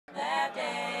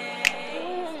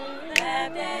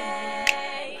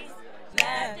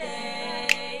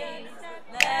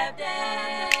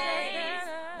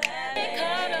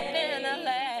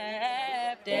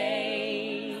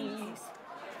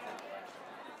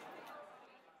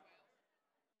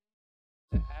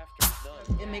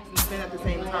It makes them spend at the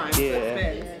same time.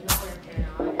 Yeah.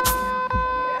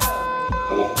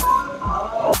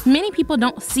 Many people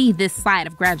don't see this side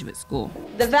of graduate school.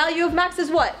 The value of max is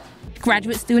what?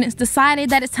 Graduate students decided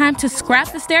that it's time to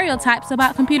scrap the stereotypes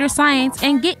about computer science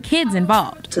and get kids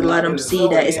involved. To let them see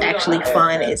that it's actually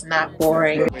fun, it's not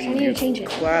boring.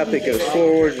 Clap, it goes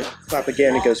forward. Clap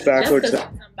again, it goes backwards.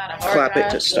 Clap it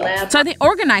to stop. So they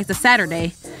organized a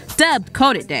Saturday, dubbed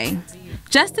CodeIT Day,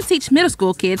 just to teach middle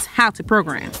school kids how to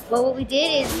program. Well, what we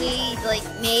did is we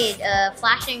made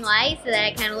flashing lights so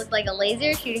that it kind of looked like a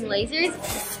laser shooting lasers,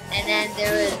 and then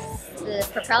there was the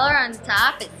propeller on the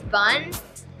top. It spun,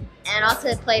 and also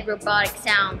it played robotic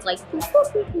sounds like.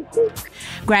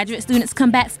 Graduate students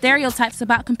combat stereotypes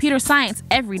about computer science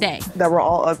every day. That we're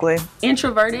all ugly.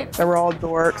 Introverted. That we're all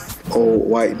dorks. Old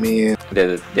white men.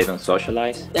 They don't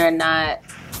socialize. They're not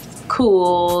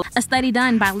cool. A study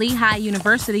done by Lehigh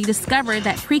University discovered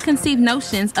that preconceived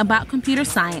notions about computer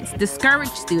science discourage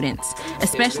students,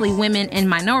 especially women and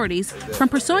minorities, from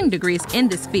pursuing degrees in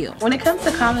this field. When it comes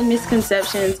to common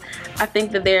misconceptions, I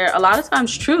think that they're a lot of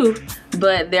times true,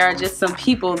 but there are just some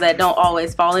people that don't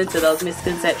always fall into those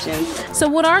misconceptions. So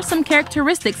what are some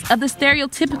characteristics of the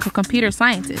stereotypical computer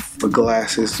scientist? The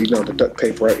glasses, you know, the duct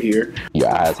tape right here. Your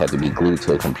eyes have to be glued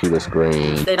to a computer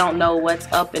screen. They don't know what's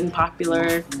up in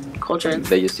popular culture.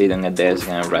 They just sit on the desk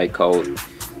and write code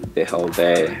the whole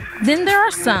day. Then there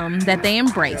are some that they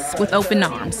embrace with open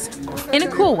arms. In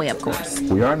a cool way, of course.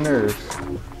 We are nerds,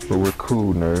 but we're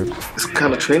cool nerds. It's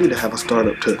kind of trendy to have a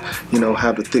startup to, you know,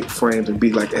 have the thick frames and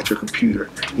be like at your computer,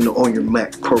 you know, on your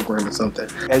Mac programming something.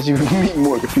 As you meet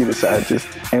more computer scientists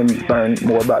and learn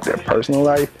more about their personal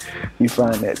life, you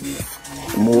find that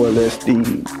more or less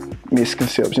the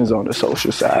misconceptions on the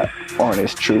social side aren't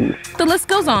as true. The list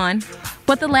goes on,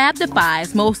 but the lab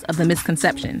defies most of the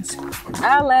misconceptions.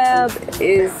 Our lab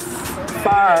is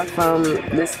far from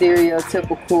the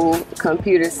stereotypical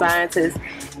computer scientist.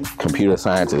 Computer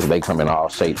scientists, they come in all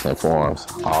shapes and forms,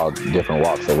 all different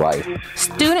walks of life.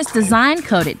 Students designed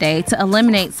CodeIT Day to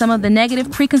eliminate some of the negative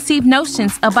preconceived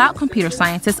notions about computer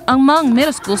scientists among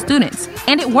middle school students,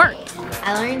 and it worked.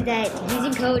 I learned that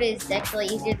using code is actually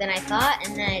easier than I thought,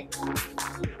 and that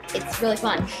it's really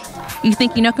fun. You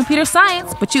think you know computer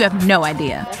science, but you have no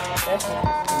idea.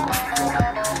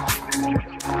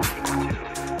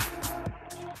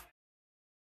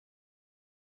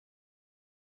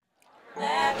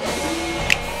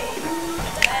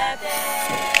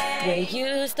 We're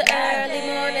used to early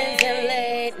mornings and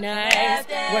late nights,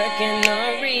 working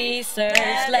on research,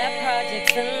 lab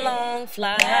projects and long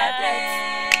flights,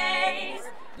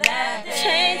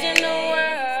 changing the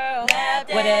world,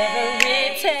 whatever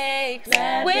it takes.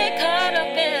 We're caught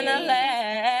up in a lab.